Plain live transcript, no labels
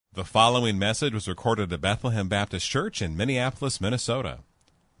The following message was recorded at Bethlehem Baptist Church in Minneapolis, Minnesota.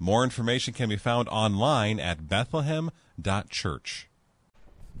 More information can be found online at bethlehem.church.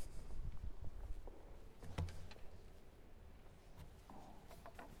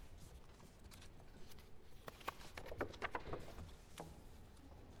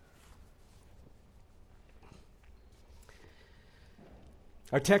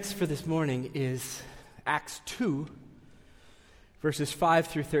 Our text for this morning is Acts 2, verses 5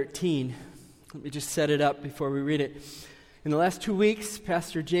 through 13. Let me just set it up before we read it. In the last 2 weeks,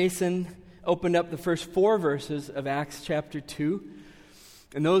 Pastor Jason opened up the first 4 verses of Acts chapter 2.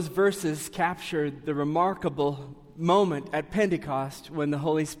 And those verses captured the remarkable moment at Pentecost when the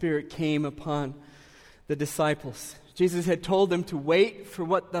Holy Spirit came upon the disciples. Jesus had told them to wait for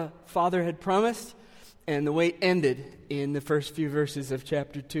what the Father had promised, and the wait ended in the first few verses of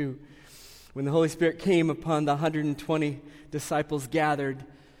chapter 2. When the Holy Spirit came upon the 120 disciples gathered,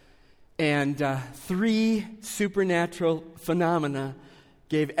 and 3 supernatural phenomena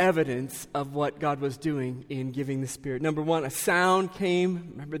gave evidence of what God was doing in giving the Spirit. Number 1, a sound came.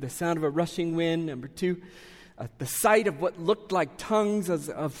 Remember the sound of a rushing wind. Number 2, the sight of what looked like tongues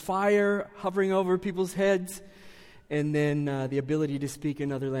of fire hovering over people's heads. And then the ability to speak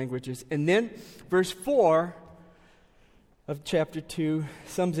in other languages. And then verse 4 of chapter 2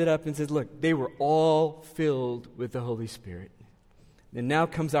 sums it up and says, look, they were all filled with the Holy Spirit. And now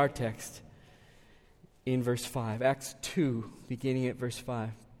comes our text in verse 5. Acts 2, beginning at verse 5.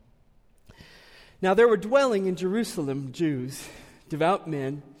 Now there were dwelling in Jerusalem Jews, devout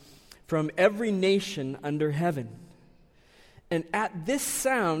men, from every nation under heaven. And at this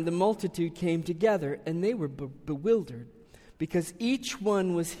sound the multitude came together, and they were bewildered, because each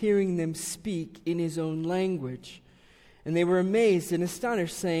one was hearing them speak in his own language. And they were amazed and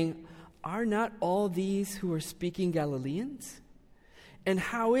astonished, saying, are not all these who are speaking Galileans? And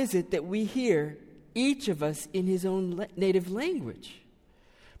how is it that we hear, each of us in his own native language?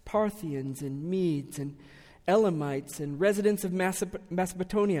 Parthians and Medes and Elamites and residents of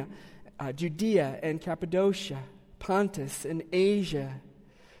Mesopotamia, Judea and Cappadocia, Pontus and Asia,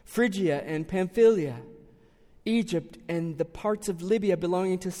 Phrygia and Pamphylia, Egypt and the parts of Libya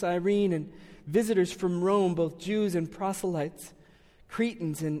belonging to Cyrene, and visitors from Rome, both Jews and proselytes,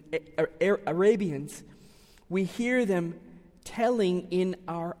 Cretans and Arabians. We hear them telling in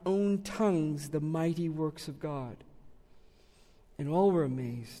our own tongues the mighty works of God. And all were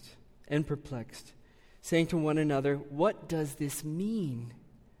amazed and perplexed, saying to one another, what does this mean?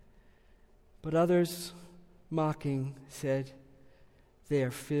 But others, mocking, said, they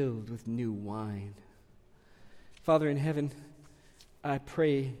are filled with new wine. Father in heaven, I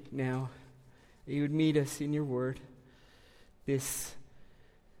pray now that you would meet us in your word this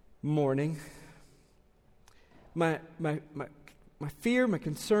morning. My fear, my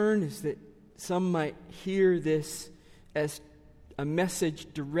concern is that some might hear this as a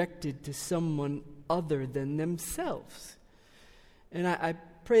message directed to someone other than themselves. And I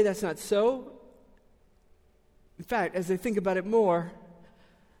pray that's not so. In fact, as I think about it more,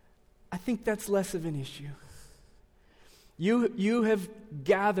 I think that's less of an issue. You have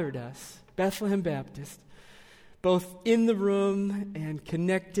gathered us, Bethlehem Baptist, both in the room and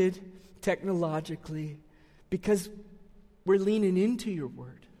connected technologically, because we're leaning into your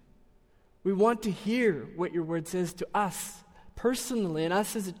word. We want to hear what your word says to us personally and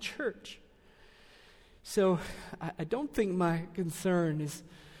us as a church. So I don't think my concern is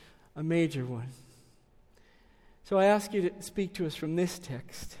a major one. So I ask you to speak to us from this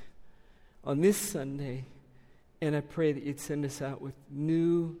text on this Sunday, and I pray that you'd send us out with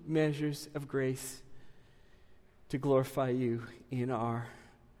new measures of grace to glorify you in our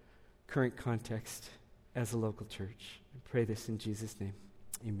current context as a local church. I pray this in Jesus' name.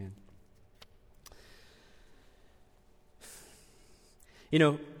 Amen. You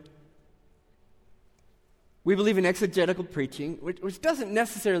know, we believe in exegetical preaching, which doesn't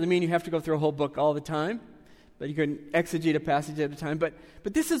necessarily mean you have to go through a whole book all the time, but you can exegete a passage at a time. But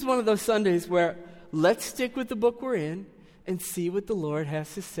this is one of those Sundays where let's stick with the book we're in and see what the Lord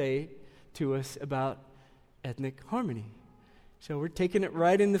has to say to us about ethnic harmony. So we're taking it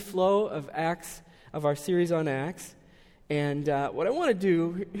right in the flow of Acts, of our series on Acts. And what I want to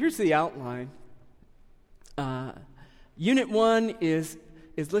do, here's the outline. Unit 1 is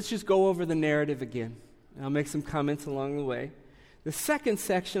let's just go over the narrative again. I'll make some comments along the way. The second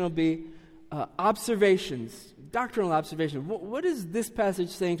section will be observations, doctrinal observations. What is this passage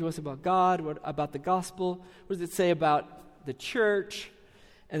saying to us about God? What about the gospel? What does it say about the church?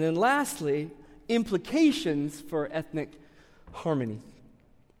 And then lastly, implications for ethnic harmony.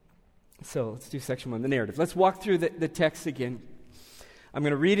 So let's do section 1, the narrative. Let's walk through the text again. I'm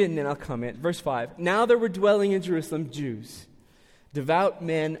going to read it and then I'll comment. Verse 5. Now there were dwelling in Jerusalem Jews, devout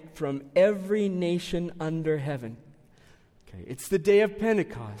men from every nation under heaven. Okay, it's the day of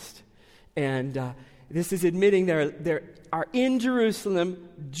Pentecost. And this is admitting there are in Jerusalem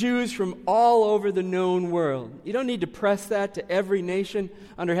Jews from all over the known world. You don't need to press that to every nation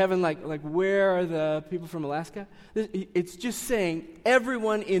under heaven, like where are the people from Alaska? It's just saying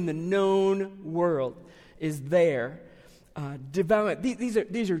everyone in the known world is there. Devout. These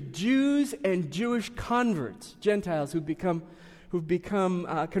are Jews and Jewish converts, Gentiles who've become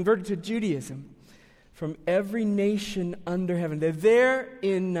converted to Judaism from every nation under heaven. They're there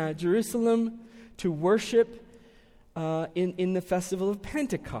in Jerusalem to worship in the festival of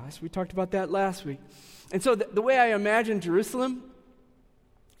Pentecost. We talked about that last week. And so the way I imagine Jerusalem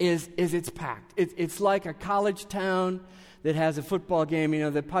is it's packed. It's like a college town that has a football game. You know,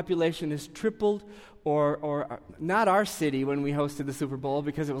 the population is tripled, or not our city when we hosted the Super Bowl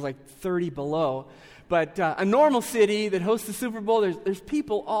because it was like 30 below. But a normal city that hosts the Super Bowl, there's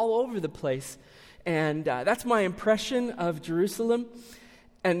people all over the place. And that's my impression of Jerusalem.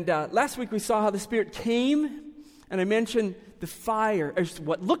 And last week we saw how the Spirit came, and I mentioned the fire, or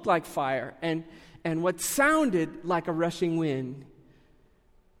what looked like fire, and what sounded like a rushing wind.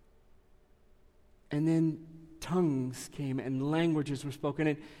 And then tongues came and languages were spoken.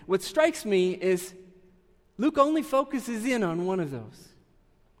 And what strikes me is Luke only focuses in on one of those.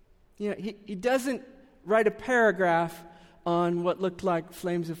 You know, he doesn't write a paragraph on what looked like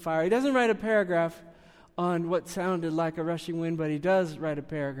flames of fire. He doesn't write a paragraph on what sounded like a rushing wind, but he does write a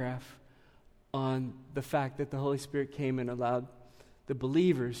paragraph on the fact that the Holy Spirit came and allowed the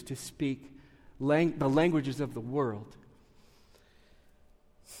believers to speak the languages of the world.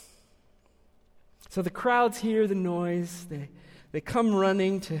 So the crowds hear the noise. They come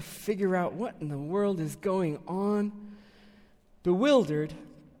running to figure out what in the world is going on. Bewildered,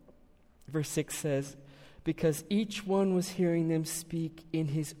 verse 6 says, because each one was hearing them speak in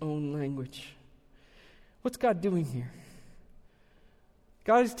his own language. What's God doing here?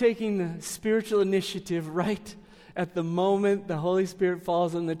 God is taking the spiritual initiative right at the moment the Holy Spirit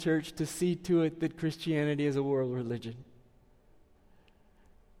falls on the church to see to it that Christianity is a world religion.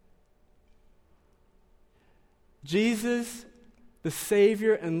 Jesus, the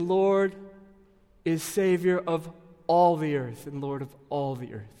Savior and Lord, is Savior of all the earth and Lord of all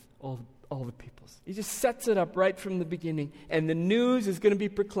the earth, all the peoples. He just sets it up right from the beginning, and the news is going to be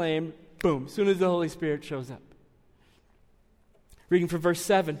proclaimed, boom, as soon as the Holy Spirit shows up. Reading from verse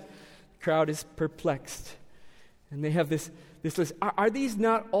 7, the crowd is perplexed, and they have this list. Are these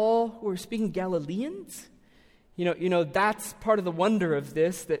not all who are speaking Galileans? You know that's part of the wonder of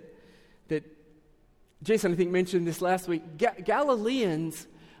this, that Jason, I think, mentioned this last week. Galileans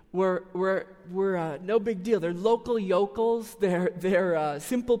were no big deal. They're local yokels. They're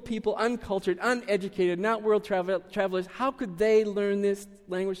simple people, uncultured, uneducated, not world travelers. How could they learn this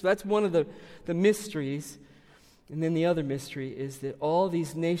language? So that's one of the mysteries. And then the other mystery is that all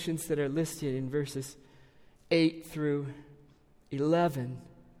these nations that are listed in verses 8 through 11,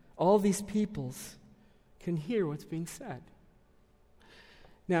 all these peoples can hear what's being said.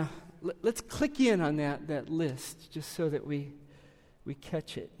 Now, let's click in on that list just so that we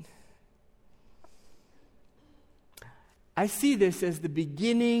catch it. I see this as the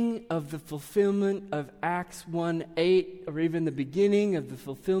beginning of the fulfillment of Acts 1:8, or even the beginning of the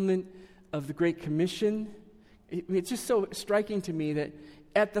fulfillment of the Great Commission. It's just so striking to me that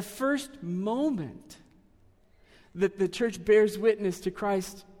at the first moment that the church bears witness to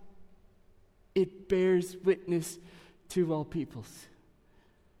Christ, it bears witness to all peoples.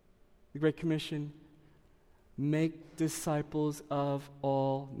 The Great Commission, make disciples of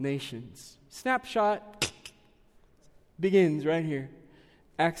all nations. Snapshot begins right here.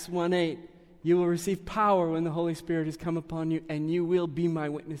 Acts 1:8, you will receive power when the Holy Spirit has come upon you, and you will be my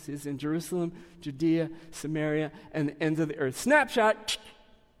witnesses in Jerusalem, Judea, Samaria, and the ends of the earth. Snapshot.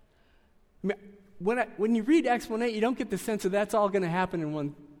 When you read Acts 1:8, you don't get the sense that that's all going to happen in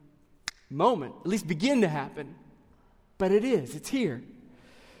one moment, at least begin to happen. But it is. It's here.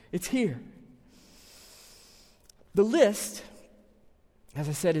 It's here. The list, as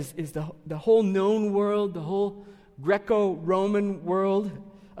I said, is the whole known world, the whole Greco-Roman world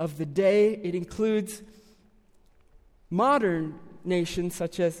of the day. It includes modern nations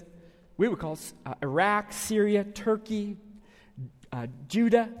such as we would call Iraq, Syria, Turkey,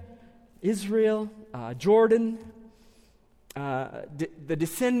 Judah, Israel, Jordan, the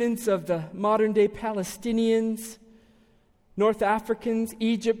descendants of the modern-day Palestinians, North Africans,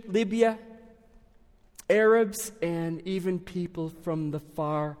 Egypt, Libya, Arabs, and even people from the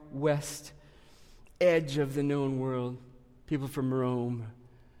far west edge of the known world, people from Rome,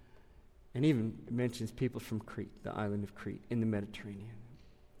 and even mentions people from Crete, the island of Crete, in the Mediterranean.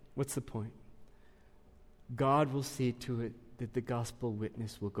 What's the point? God will see to it that the gospel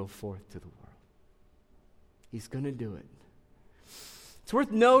witness will go forth to the world. He's going to do it. It's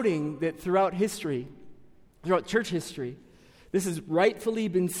worth noting that throughout history, throughout church history, this has rightfully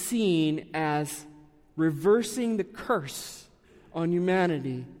been seen as reversing the curse on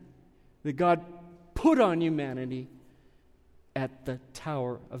humanity that God put on humanity at the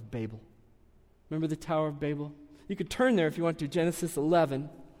Tower of Babel. Remember the Tower of Babel? You could turn there if you want to, Genesis 11.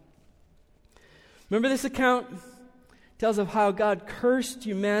 Remember this account? It tells of how God cursed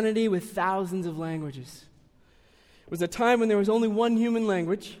humanity with thousands of languages. It was a time when there was only one human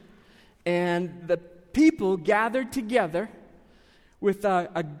language, and the people gathered together with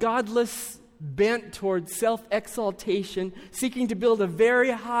a godless bent towards self-exaltation, seeking to build a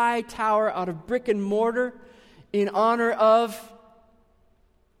very high tower out of brick and mortar in honor of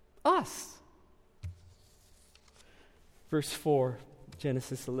us. Verse 4,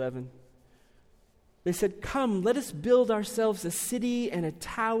 Genesis 11. They said, "Come, let us build ourselves a city and a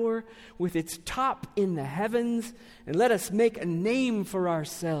tower with its top in the heavens, and let us make a name for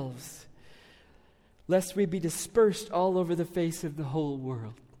ourselves, lest we be dispersed all over the face of the whole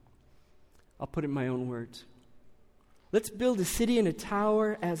world." I'll put it in my own words. Let's build a city and a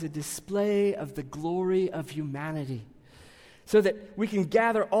tower as a display of the glory of humanity, so that we can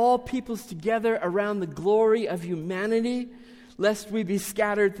gather all peoples together around the glory of humanity, lest we be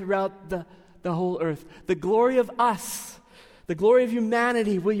scattered throughout the whole earth. The glory of us, the glory of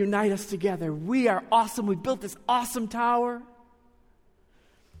humanity will unite us together. We are awesome. We built this awesome tower.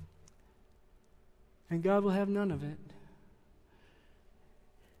 And God will have none of it.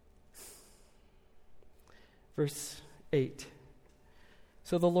 Verse 8.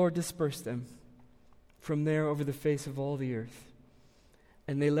 So the Lord dispersed them from there over the face of all the earth,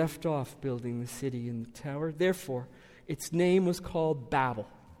 and they left off building the city and the tower. Therefore, its name was called Babel,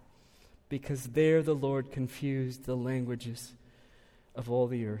 because there the Lord confused the languages of all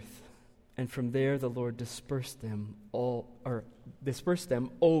the earth. And from there the Lord dispersed them over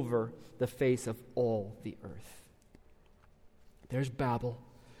the face of all the earth. There's Babel.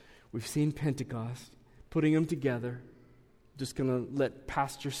 We've seen Pentecost, putting them together. Just going to let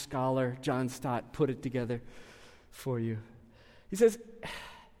pastor scholar John Stott put it together for you. He says,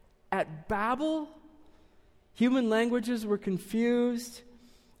 at Babel, human languages were confused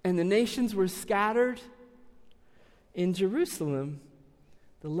and the nations were scattered. In Jerusalem,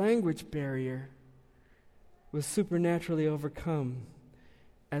 the language barrier was supernaturally overcome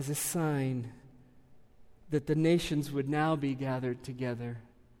as a sign that the nations would now be gathered together,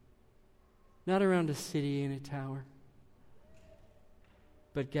 not around a city and a tower,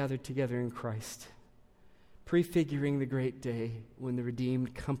 but gathered together in Christ, prefiguring the great day when the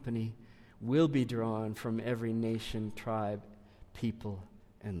redeemed company will be drawn from every nation, tribe, people,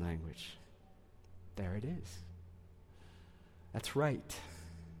 and language. There it is. That's right.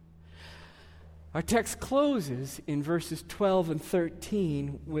 Our text closes in verses 12 and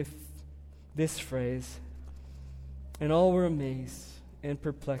 13 with this phrase, "And all were amazed and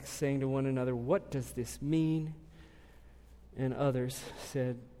perplexed, saying to one another, 'What does this mean?' And others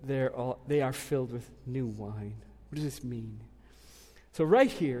said, 'They are filled with new wine.'" What does this mean? So right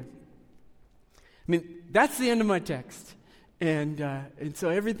here, that's the end of my text. And so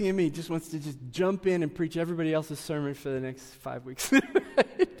everything in me just wants to just jump in and preach everybody else's sermon for the next 5 weeks. I'm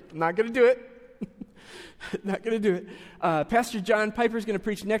not going to do it. Not going to do it. Pastor John Piper is going to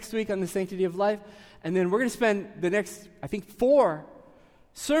preach next week on the sanctity of life. And then we're going to spend the next, 4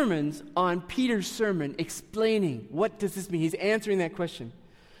 sermons on Peter's sermon explaining what does this mean. He's answering that question.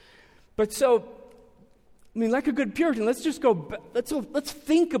 But so, like a good Puritan, let's just go, let's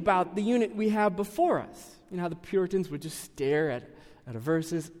think about the unit we have before us. You know how the Puritans would just stare at a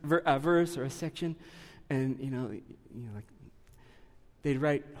verse or a section, and like they'd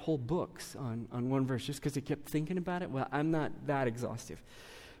write whole books on one verse just because they kept thinking about it. Well, I'm not that exhaustive,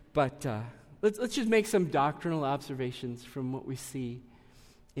 but let's just make some doctrinal observations from what we see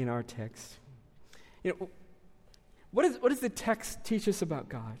in our text. What does the text teach us about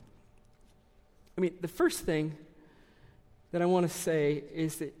God? The first thing that I want to say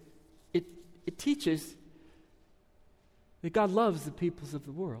is that it teaches that God loves the peoples of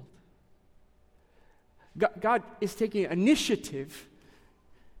the world. God is taking initiative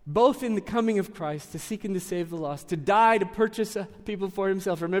both in the coming of Christ to seek and to save the lost, to die to purchase a people for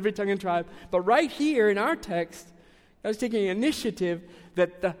himself from every tongue and tribe. But right here in our text, God is taking initiative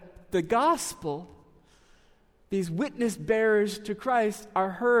that the gospel, these witness bearers to Christ, are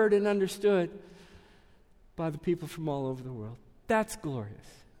heard and understood by the people from all over the world. That's glorious.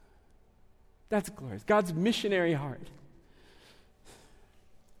 That's glorious. God's missionary heart.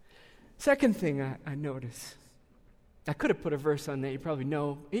 Second thing I notice, I could have put a verse on that you probably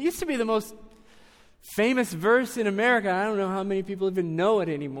know. It used to be the most famous verse in America. I don't know how many people even know it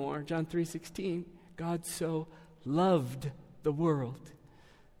anymore. John 3:16. God so loved the world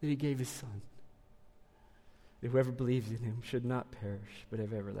that he gave his Son, that whoever believes in him should not perish but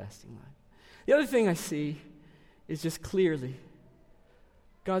have everlasting life. The other thing I see is just clearly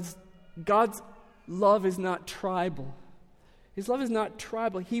God's love is not tribal. His love is not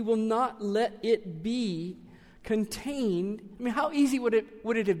tribal. He will not let it be contained. I mean, how easy would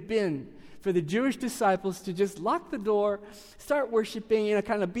it have been for the Jewish disciples to just lock the door, start worshiping,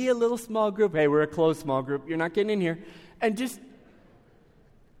 kind of be a little small group. Hey, we're a closed small group. You're not getting in here. And just,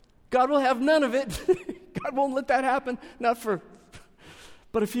 God will have none of it. God won't let that happen. Not for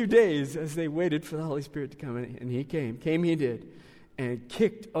but a few days as they waited for the Holy Spirit to come in. And he came. He did. And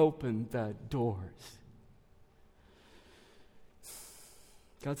kicked open the doors.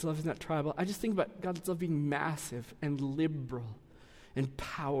 God's love is not tribal. I just think about God's love being massive and liberal and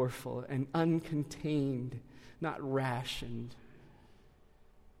powerful and uncontained, not rationed,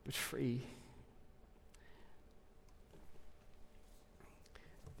 but free.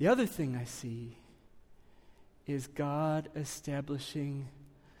 The other thing I see is God establishing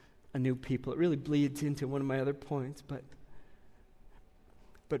a new people. It really bleeds into one of my other points, but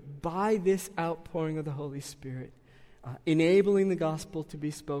by this outpouring of the Holy Spirit, enabling the gospel to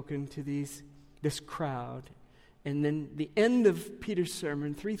be spoken to this crowd. And then the end of Peter's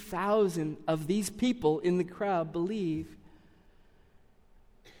sermon, 3,000 of these people in the crowd believe.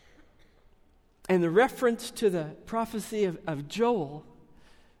 And the reference to the prophecy of Joel,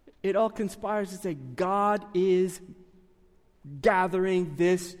 it all conspires to say God is gathering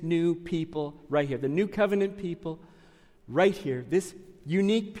this new people right here. The new covenant people right here. This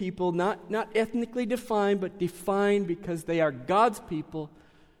unique people, not ethnically defined, but defined because they are God's people,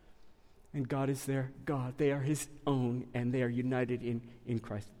 and God is their God. They are his own, and they are united in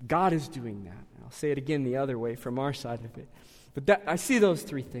Christ. God is doing that. And I'll say it again the other way from our side of it. But I see those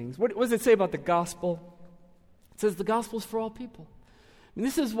three things. What does it say about the gospel? It says the gospel is for all people. And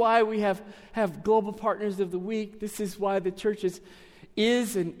this is why we have Global Partners of the Week. This is why the church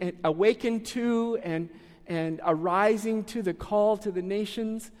is and awakened to and arising to the call to the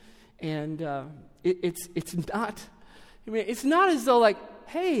nations. And it's not, it's not as though like,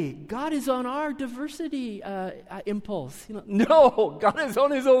 hey, God is on our diversity impulse. No, God is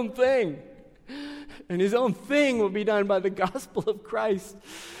on his own thing. And his own thing will be done by the gospel of Christ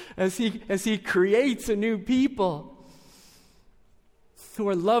as he creates a new people who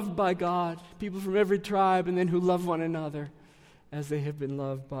are loved by God, people from every tribe, and then who love one another as they have been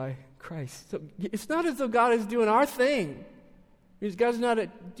loved by Christ. So it's not as though God is doing our thing. God's not a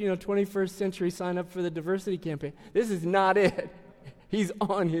 21st century sign up for the diversity campaign. This is not it. He's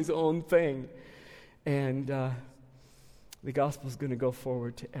on his own thing. And the gospel is going to go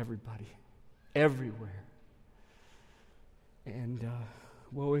forward to everybody, everywhere. And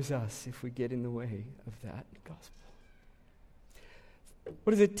woe is us if we get in the way of that gospel.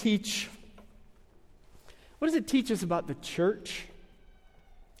 What does it teach? What does it teach us about the church?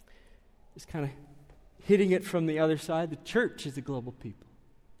 Just kind of hitting it from the other side. The church is a global people.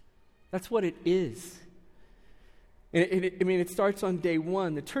 That's what it is. It starts on day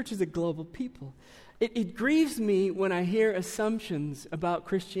one. The church is a global people. It grieves me when I hear assumptions about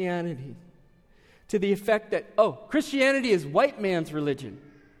Christianity to the effect that, Christianity is white man's religion.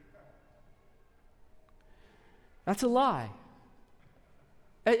 That's a lie.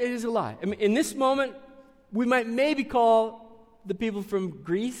 It is a lie. In this moment, we might maybe call the people from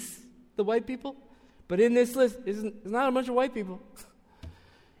Greece the white people, but in this list, there's not a bunch of white people.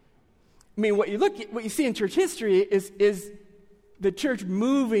 What you see in church history is the church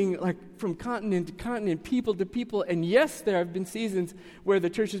moving like from continent to continent, people to people. And yes, there have been seasons where the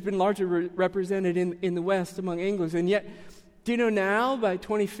church has been largely represented in the West among Anglos. And yet, do you know now, by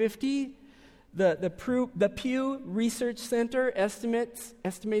 2050, the Pew Research Center estimates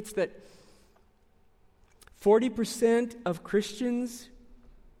that 40% of Christians,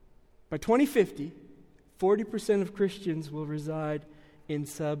 by 2050, 40% of Christians will reside in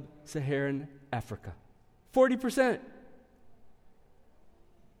sub-Saharan Africa. 40%.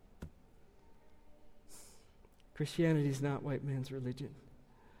 Christianity is not white man's religion.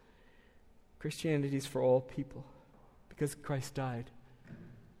 Christianity is for all people because Christ died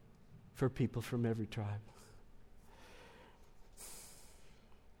for people from every tribe.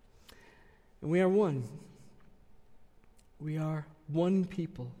 And we are one. We are one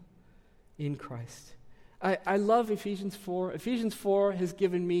people in Christ. I love Ephesians 4. Ephesians 4 has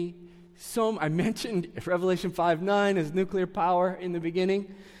given me I mentioned Revelation 5:9 as nuclear power in the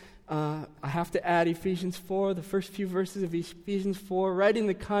beginning. I have to add Ephesians 4, the first few verses of Ephesians 4, right in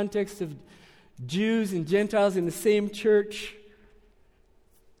the context of Jews and Gentiles in the same church.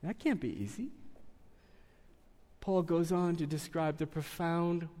 That can't be easy. Paul goes on to describe the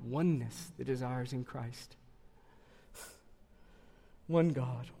profound oneness that is ours in Christ. One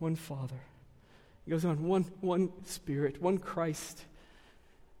God, one Father. He goes on, one Spirit, one Christ.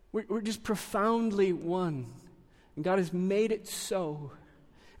 We're just profoundly one. And God has made it so.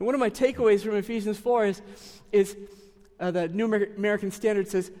 And one of my takeaways from Ephesians 4 is the New American Standard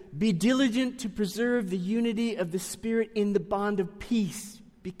says, be diligent to preserve the unity of the Spirit in the bond of peace,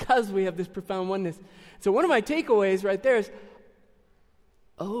 because we have this profound oneness. So one of my takeaways right there is,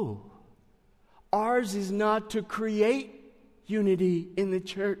 ours is not to create unity in the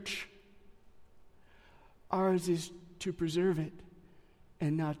church. Ours is to preserve it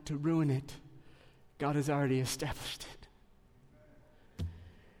and not to ruin it. God has already established it.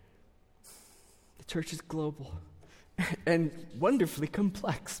 The church is global and wonderfully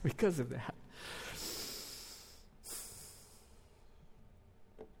complex because of that.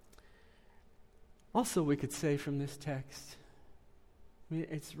 Also, we could say from this text,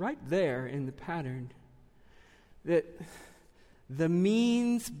 it's right there in the pattern, that the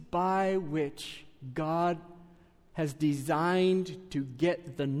means by which God has designed to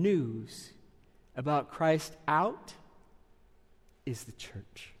get the news about Christ out is the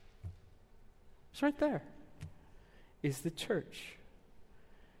church. It's right there. Is the church.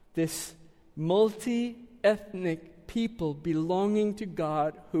 This multi-ethnic people belonging to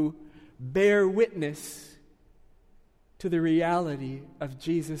God who bear witness to the reality of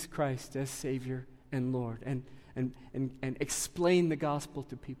Jesus Christ as Savior and Lord, and explain the gospel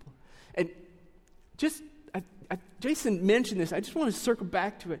to people. And just, Jason mentioned this, I just want to circle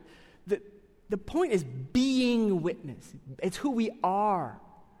back to it. The point is being witness. It's who we are.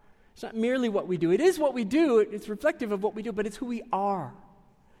 It's not merely what we do. It is what we do, it's reflective of what we do, but it's who we are.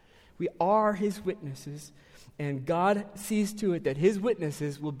 We are His witnesses, and God sees to it that His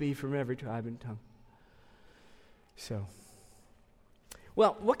witnesses will be from every tribe and tongue. So,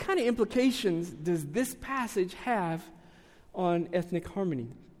 well, what kind of implications does this passage have on ethnic harmony?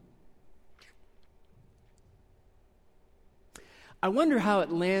 I wonder how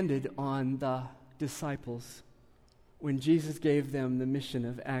it landed on the disciples when Jesus gave them the mission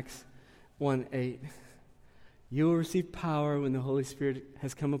of Acts 1:8. You will receive power when the Holy Spirit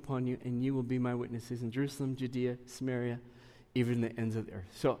has come upon you, and you will be my witnesses in Jerusalem, Judea, Samaria, even the ends of the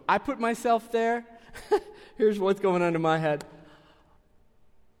earth. So I put myself there. Here's what's going on in my head.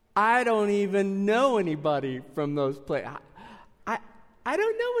 I don't even know anybody from those places. I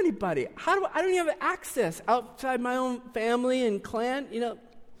don't know anybody. I don't even have access outside my own family and clan.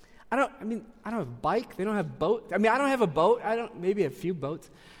 I don't have a bike. They don't have boats. I don't have a boat. Maybe a few boats.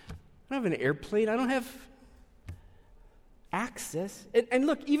 I don't have an airplane. I don't have access. And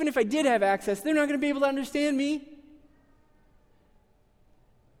look, even if I did have access, they're not going to be able to understand me.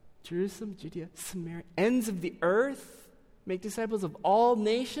 Jerusalem, Judea, Samaria, ends of the earth, make disciples of all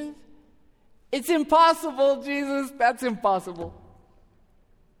nations. It's impossible, Jesus. That's impossible.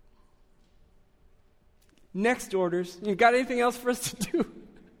 Next orders. You got anything else for us to do?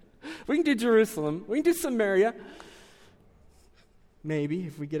 We can do Jerusalem. We can do Samaria. Maybe,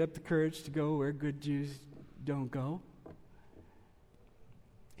 if we get up the courage to go where good Jews don't go.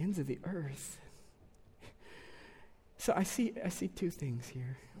 Ends of the earth. So I see two things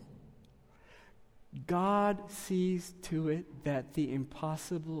here. God sees to it that the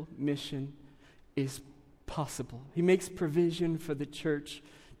impossible mission is possible. He makes provision for the church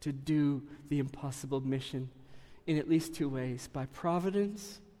to do the impossible mission in at least two ways, by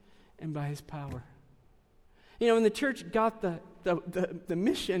providence and by His power. When the church got the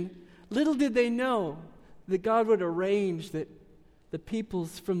mission, little did they know that God would arrange that the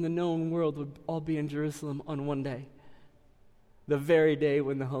peoples from the known world would all be in Jerusalem on one day, the very day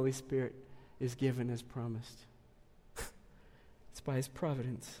when the Holy Spirit is given as promised. It's by His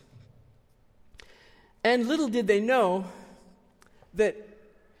providence. And little did they know that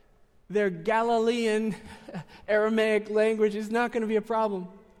their Galilean Aramaic language is not going to be a problem,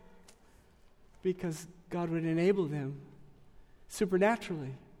 because God would enable them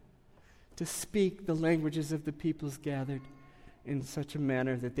supernaturally to speak the languages of the peoples gathered in such a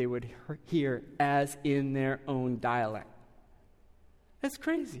manner that they would hear as in their own dialect. That's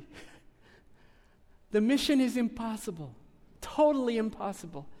crazy. The mission is impossible, totally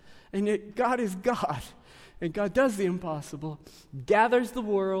impossible. And yet God is God, and God does the impossible, gathers the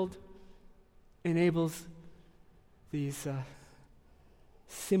world, enables these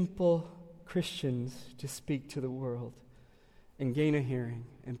simple Christians to speak to the world and gain a hearing,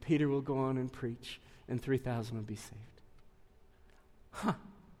 and Peter will go on and preach, and 3,000 will be saved. Huh.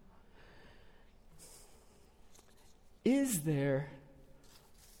 Is there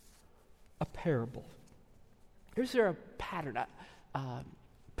a parable? Is there a pattern, a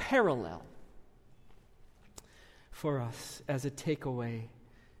parallel for us as a takeaway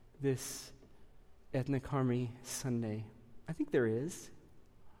this Ethnic Harmony Sunday? I think there is.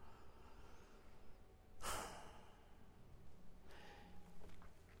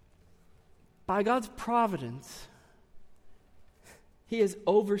 By God's providence, He has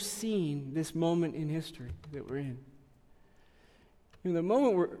overseen this moment in history that we're in. And the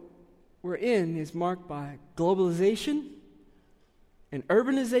moment we're in is marked by globalization and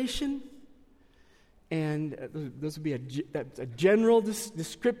urbanization, and those would be a general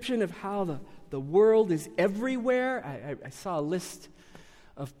description of how the world is everywhere. I saw a list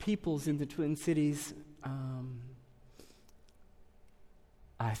of peoples in the Twin Cities.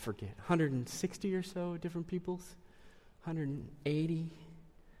 I forget, 160 or so different peoples, 180.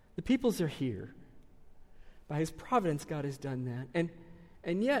 The peoples are here. By His providence, God has done that.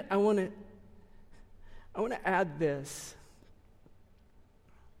 And yet, I want to add this.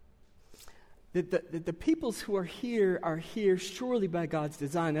 That the peoples who are here surely by God's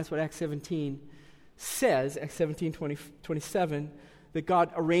design. That's what Acts 17 says, Acts 17:27, that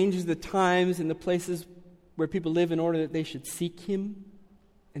God arranges the times and the places where people live in order that they should seek Him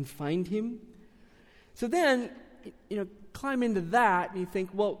and find Him. So then, climb into that and you think,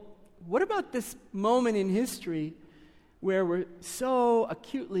 well, what about this moment in history where we're so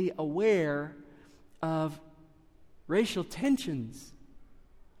acutely aware of racial tensions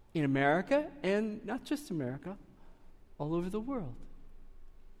in America, and not just America, all over the world?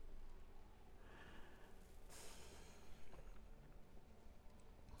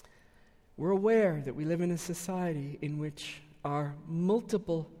 We're aware that we live in a society in which our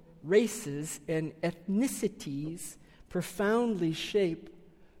multiple races and ethnicities profoundly shape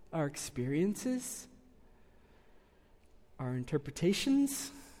our experiences, our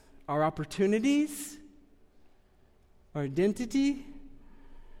interpretations, our opportunities, our identity,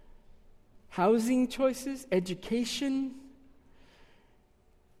 housing choices, education.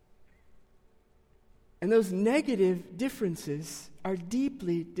 And those negative differences are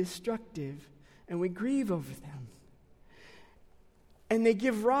deeply destructive, and we grieve over them. And they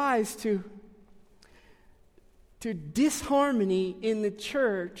give rise to disharmony in the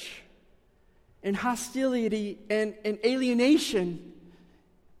church, and hostility and alienation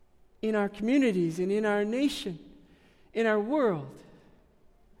in our communities and in our nation, in our world.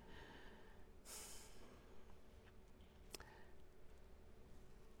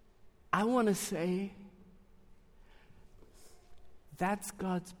 I want to say that's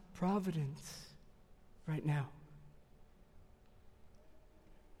God's providence right now.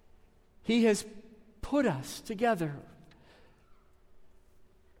 He has put us together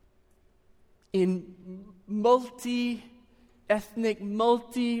in multi-ethnic,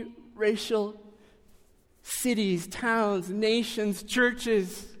 multi-racial cities, towns, nations,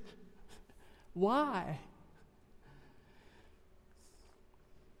 churches. Why?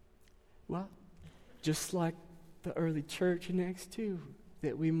 Well, just like the early church in Acts 2,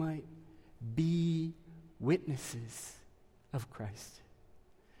 that we might be witnesses of Christ.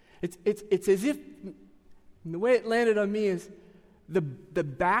 It's as if, the way it landed on me is the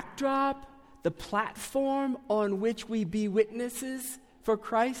backdrop, the platform on which we be witnesses for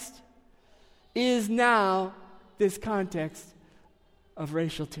Christ is now this context of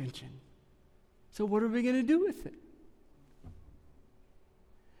racial tension. So what are we going to do with it?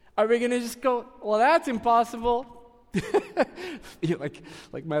 Are we going to just go, well, that's impossible?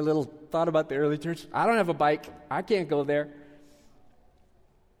 like my little thought about the early church. I don't have a bike. I can't go there.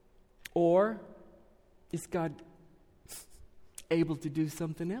 Or is God able to do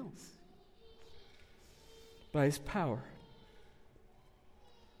something else by His power?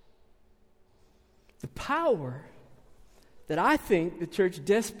 The power that I think the church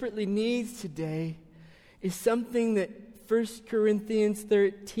desperately needs today is something that 1 Corinthians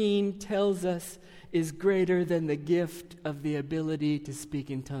 13 tells us is greater than the gift of the ability to speak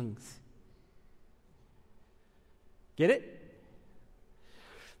in tongues. Get it?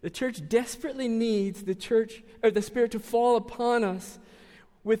 The church desperately needs the Spirit to fall upon us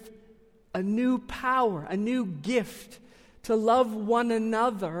with a new power, a new gift to love one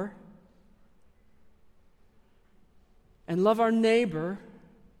another and love our neighbor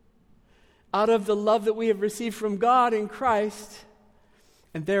out of the love that we have received from God in Christ,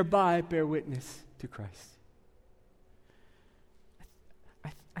 and thereby bear witness to Christ.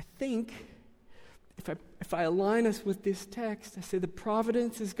 I think if I align us with this text, I say the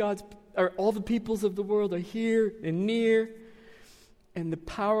providence is God's, or all the peoples of the world are here and near, and the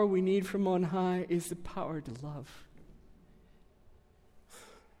power we need from on high is the power to love.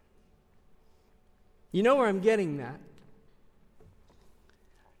 You know where I'm getting that?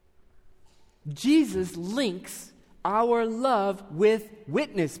 Jesus links our love with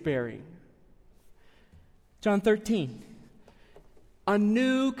witness bearing. John 13. A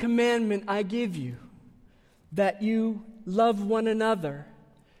new commandment I give you, that you love one another,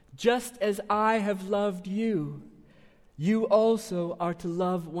 just as I have loved you. You also are to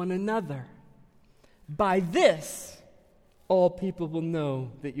love one another. By this, all people will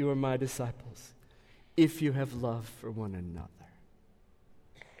know that you are my disciples, if you have love for one another.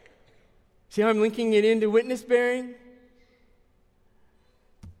 See how I'm linking it into witness bearing?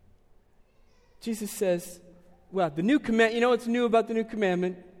 Jesus says, well, the new command, you know what's new about the new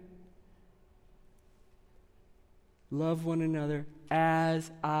commandment? Love one another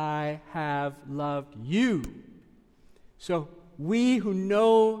as I have loved you. So we who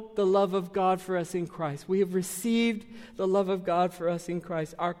know the love of God for us in Christ, we have received the love of God for us in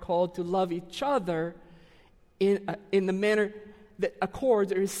Christ, are called to love each other in the manner that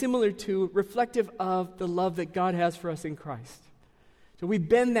accords or is similar to, reflective of the love that God has for us in Christ. So we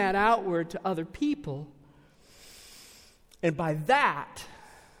bend that outward to other people, and by that,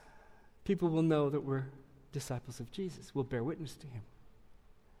 people will know that we're disciples of Jesus. We'll bear witness to him.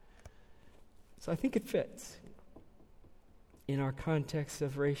 So I think it fits in our context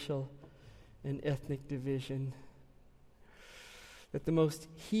of racial and ethnic division that the most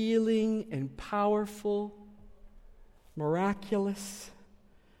healing and powerful, miraculous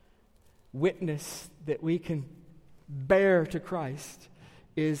witness that we can bear to Christ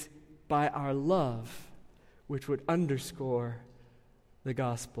is by our love, which would underscore the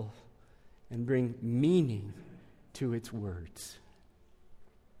gospel and bring meaning to its words.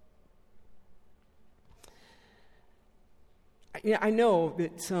 I know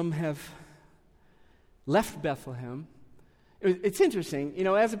that some have left Bethlehem. It's interesting,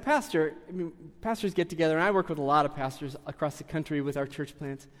 as a pastor, pastors get together, and I work with a lot of pastors across the country with our church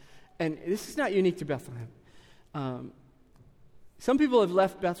plants, and this is not unique to Bethlehem. Some people have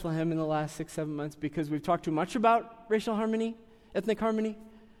left Bethlehem in the last 6-7 months because we've talked too much about racial harmony, ethnic harmony,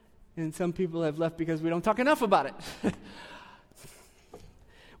 and some people have left because we don't talk enough about it.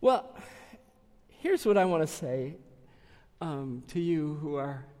 Well, here's what I want to say to you who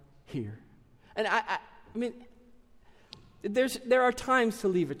are here. And I mean, there are times to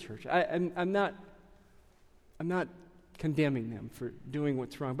leave a church. I'm not condemning them for doing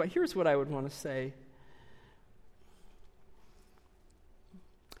what's wrong, but here's what I would want to say.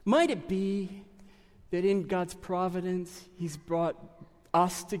 Might it be that in God's providence, he's brought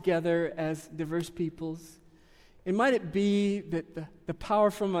us together as diverse peoples? And might it be that the power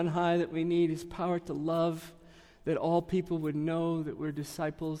from on high that we need is power to love, that all people would know that we're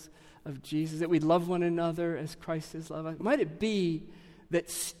disciples of Jesus, that we love one another as Christ has loved us? Might it be that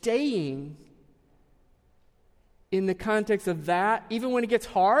staying in the context of that, even when it gets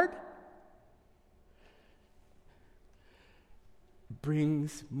hard,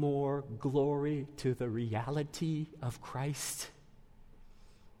 brings more glory to the reality of Christ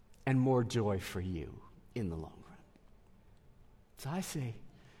and more joy for you in the long run? So I say,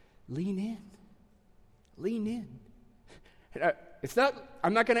 lean in. Lean in.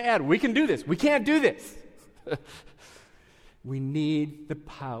 I'm not going to add, we can do this. We can't do this. We need the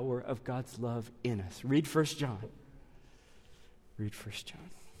power of God's love in us. Read 1 John. Read 1 John.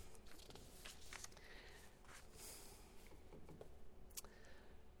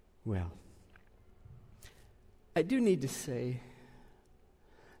 Well, I do need to say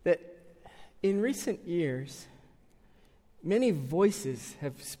that in recent years, many voices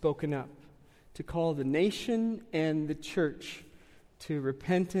have spoken up to call the nation and the church to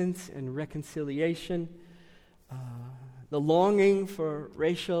repentance and reconciliation. The longing for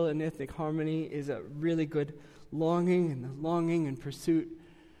racial and ethnic harmony is a really good longing, and the longing and pursuit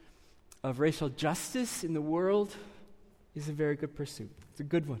of racial justice in the world is a very good pursuit. It's a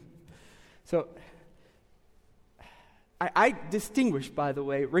good one. So, I distinguish, by the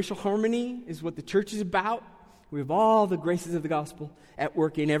way, racial harmony is what the church is about. We have all the graces of the gospel at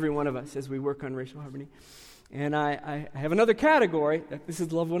work in every one of us as we work on racial harmony. And I have another category, this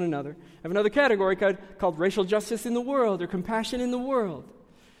is love one another. I have another category called racial justice in the world, or compassion in the world.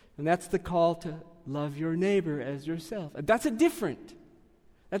 And that's the call to love your neighbor as yourself. That's a different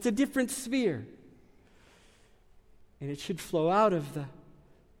sphere. And it should flow out of the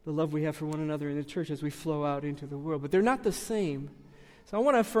the love we have for one another in the church as we flow out into the world. But they're not the same. So I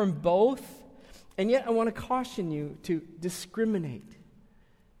want to affirm both, and yet I want to caution you to discriminate.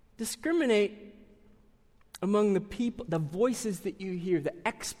 Discriminate among the people, the voices that you hear, the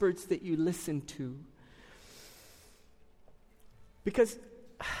experts that you listen to. Because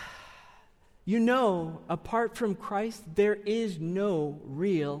apart from Christ, there is no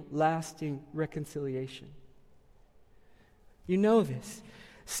real lasting reconciliation. You know this.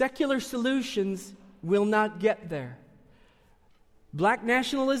 Secular solutions will not get there. Black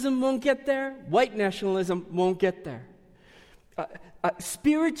nationalism won't get there. White nationalism won't get there.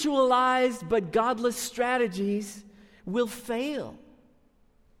 Spiritualized but godless strategies will fail.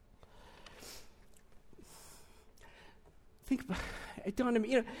 Think about it. Dawned on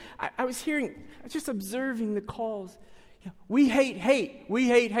me. I was just observing the calls. We hate hate. We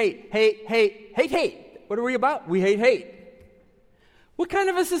hate hate. Hate, hate, hate, hate. What are we about? We hate hate. What kind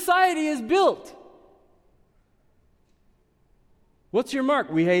of a society is built? What's your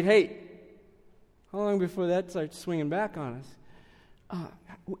mark? We hate hate. How long before that starts swinging back on us?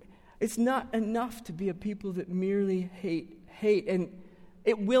 It's not enough to be a people that merely hate, and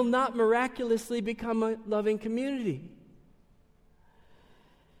it will not miraculously become a loving community,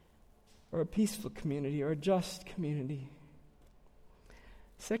 or a peaceful community, or a just community.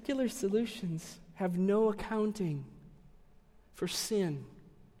 Secular solutions have no accounting for sin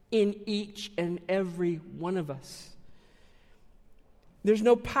in each and every one of us. There's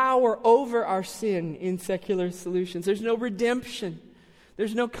no power over our sin in secular solutions. There's no redemption.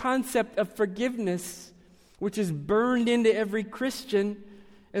 There's no concept of forgiveness, which is burned into every Christian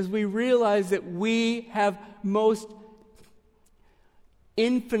as we realize that we have most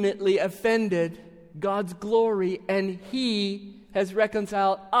infinitely offended God's glory, and He has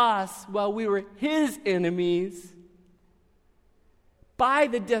reconciled us while we were His enemies. By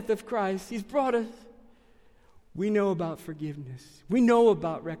the death of Christ, He's brought us. We know about forgiveness. We know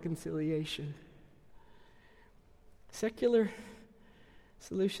about reconciliation. Secular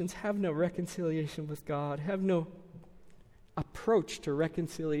solutions have no reconciliation with God, have no approach to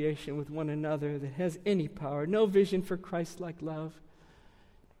reconciliation with one another that has any power, no vision for Christ-like love.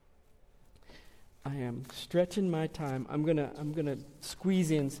 I am stretching my time. I'm gonna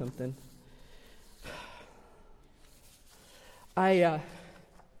squeeze in something. I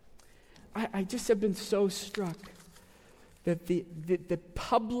just have been so struck that the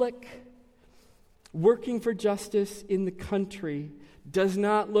public working for justice in the country does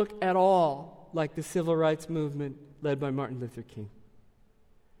not look at all like the civil rights movement led by Martin Luther King.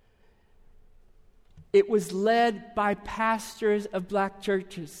 It was led by pastors of black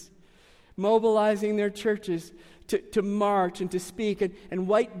churches, mobilizing their churches to march and to speak, and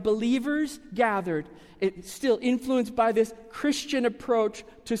white believers gathered. It's still influenced by this Christian approach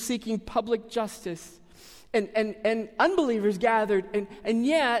to seeking public justice. And unbelievers gathered, and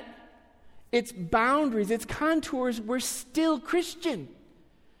yet its boundaries, its contours were still Christian.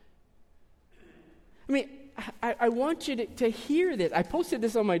 I mean, I want you to hear this. I posted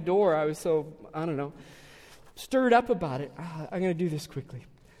this on my door. I was so, stirred up about it. I'm going to do this quickly.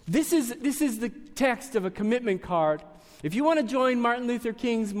 This is the text of a commitment card. If you want to join Martin Luther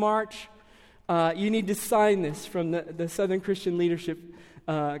King's march, you need to sign this from the Southern Christian Leadership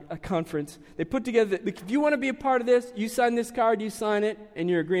Conference. They put together, if you want to be a part of this, you sign this card, you sign it, and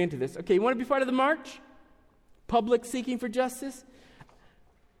you're agreeing to this. Okay, you want to be part of the march? Public seeking for justice?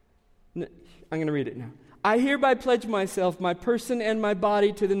 I'm going to read it now. I hereby pledge myself, my person and my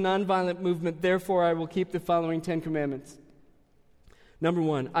body to the nonviolent movement. Therefore, I will keep the following 10 commandments. Number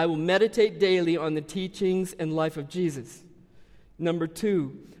 1, I will meditate daily on the teachings and life of Jesus. Number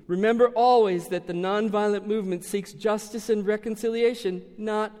 2, remember always that the nonviolent movement seeks justice and reconciliation,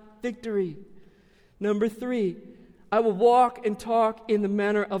 not victory. Number 3, I will walk and talk in the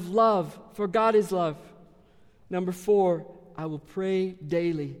manner of love, for God is love. Number 4, I will pray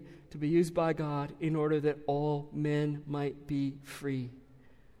daily to be used by God in order that all men might be free.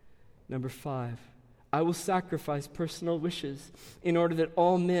 Number 5, I will sacrifice personal wishes in order that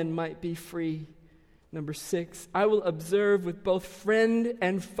all men might be free. Number 6, I will observe with both friend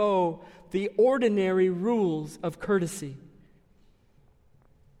and foe the ordinary rules of courtesy.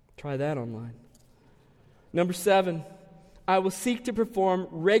 Try that online. Number 7, I will seek to perform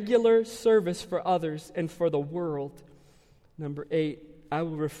regular service for others and for the world. Number 8, I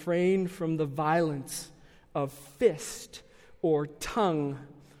will refrain from the violence of fist or tongue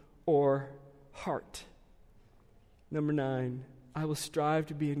or heart. Number 9, I will strive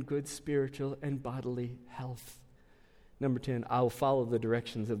to be in good spiritual and bodily health. Number 10, I will follow the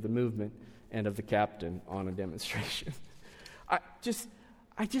directions of the movement and of the captain on a demonstration.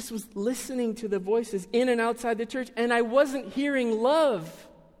 I just was listening to the voices in and outside the church, and I wasn't hearing love.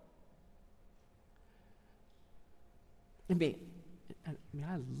 I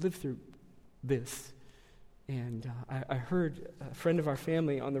lived through this. And I heard a friend of our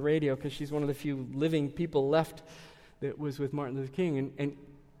family on the radio, because she's one of the few living people left that was with Martin Luther King, and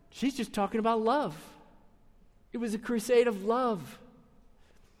she's just talking about love. It was a crusade of love.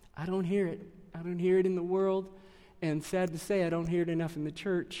 I don't hear it. I don't hear it in the world, and sad to say, I don't hear it enough in the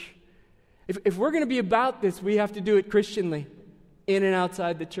church. If we're going to be about this, we have to do it Christianly, in and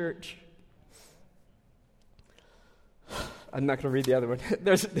outside the church. I'm not going to read the other one.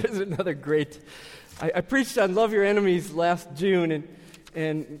 There's another great... I preached on Love Your Enemies last June,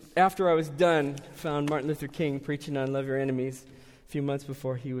 and after I was done, found Martin Luther King preaching on Love Your Enemies a few months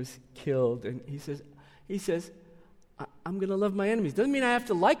before he was killed. And he says, I'm going to love my enemies. Doesn't mean I have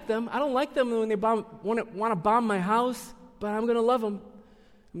to like them. I don't like them when they want to bomb my house, but I'm going to love them.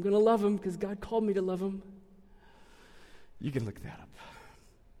 I'm going to love them because God called me to love them. You can look that up.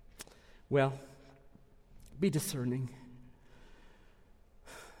 Well, be discerning.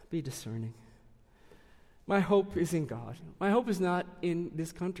 Be discerning. My hope is in God. My hope is not in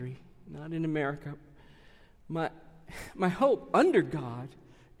this country, not in America. My hope under God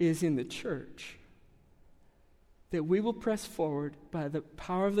is in the church. That we will press forward by the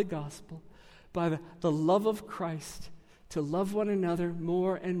power of the gospel, by the love of Christ, to love one another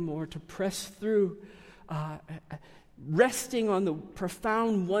more and more, to press through, resting on the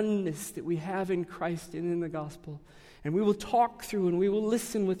profound oneness that we have in Christ and in the gospel. And we will talk through and we will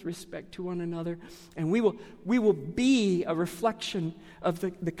listen with respect to one another. And we will be a reflection of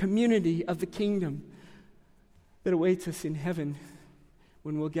the community of the kingdom that awaits us in heaven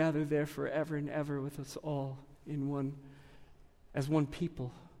when we'll gather there forever and ever with us all as one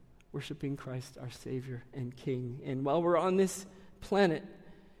people, worshiping Christ our Savior and King. And while we're on this planet,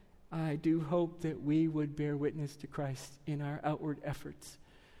 I do hope that we would bear witness to Christ in our outward efforts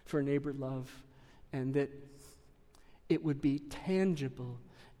for neighbor love, and that it would be tangible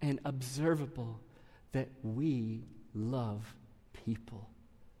and observable that we love people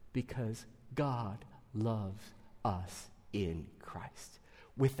because God loves us in Christ.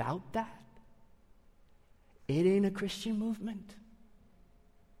 Without that, it ain't a Christian movement.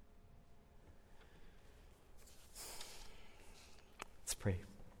 Let's pray.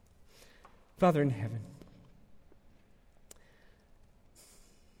 Father in heaven,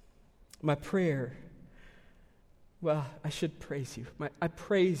 my prayer, well, I should praise you. I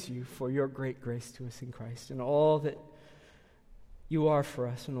praise you for your great grace to us in Christ and all that you are for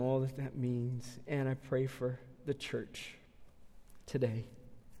us and all that means. And I pray for the church today.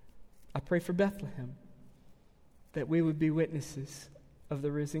 I pray for Bethlehem, that we would be witnesses of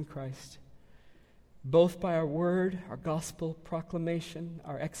the risen Christ, both by our word, our gospel proclamation,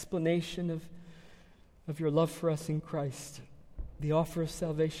 our explanation of your love for us in Christ, the offer of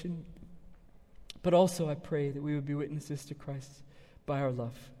salvation. But also I pray that we would be witnesses to Christ by our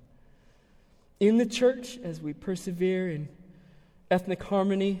love. In the church, as we persevere in ethnic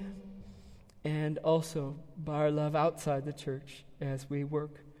harmony, and also by our love outside the church as we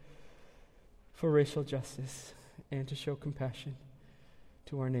work for racial justice and to show compassion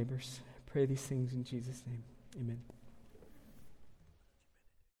to our neighbors. I pray these things in Jesus' name. Amen.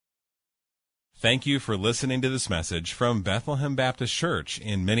 Thank you for listening to this message from Bethlehem Baptist Church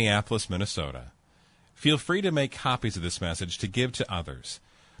in Minneapolis, Minnesota. Feel free to make copies of this message to give to others,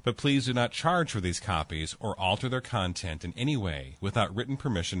 but please do not charge for these copies or alter their content in any way without written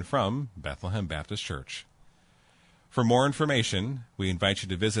permission from Bethlehem Baptist Church. For more information, we invite you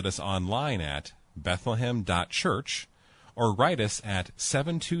to visit us online at bethlehem.church or write us at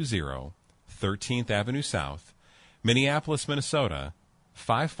 720 13th Avenue South, Minneapolis, Minnesota,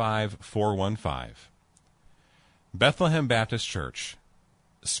 55415. Bethlehem Baptist Church,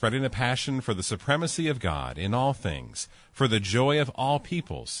 spreading a passion for the supremacy of God in all things, for the joy of all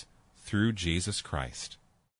peoples, through Jesus Christ.